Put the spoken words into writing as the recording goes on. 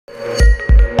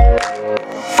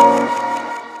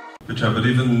Good job, but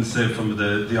even say from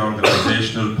the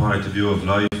organisational point of view of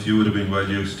life, you would have been well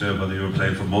used to whether you were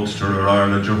playing for Munster or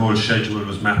Ireland. Your whole schedule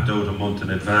was mapped out a month in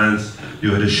advance.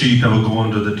 You had a sheet that would go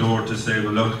under the door to say,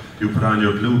 well look, you put on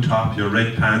your blue top, your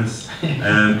red pants.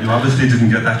 You obviously didn't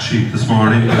get that sheet this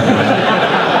morning. But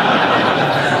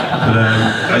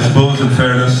I suppose in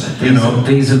fairness, you know...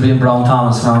 These will be in Brown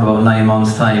Thomas around about 9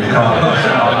 months' time.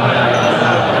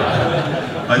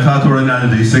 I thought they were in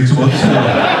Aldi 6 months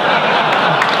ago.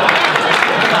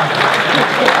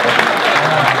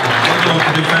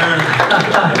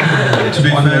 To be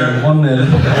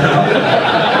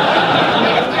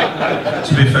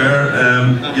fair,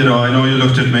 you know, I know you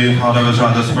looked at me and thought I was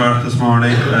rather smart this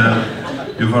morning.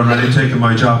 You've already taken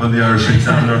my job in the Irish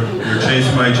Examiner. You're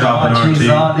chasing my job in RT.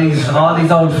 All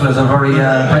these outfits are very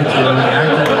very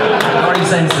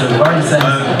sensitive, very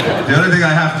sensitive. The only thing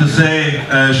I have to say,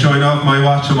 showing off my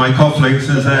watch and my cufflinks,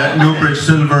 is Newbridge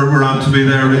Silver were on to me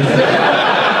there recently.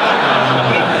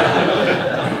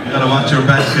 You gotta watch your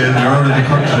back, kid. You're out of the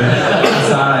country.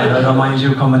 It's alright, I don't mind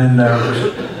you coming in there,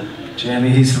 but Jamie,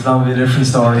 he's probably a different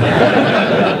story.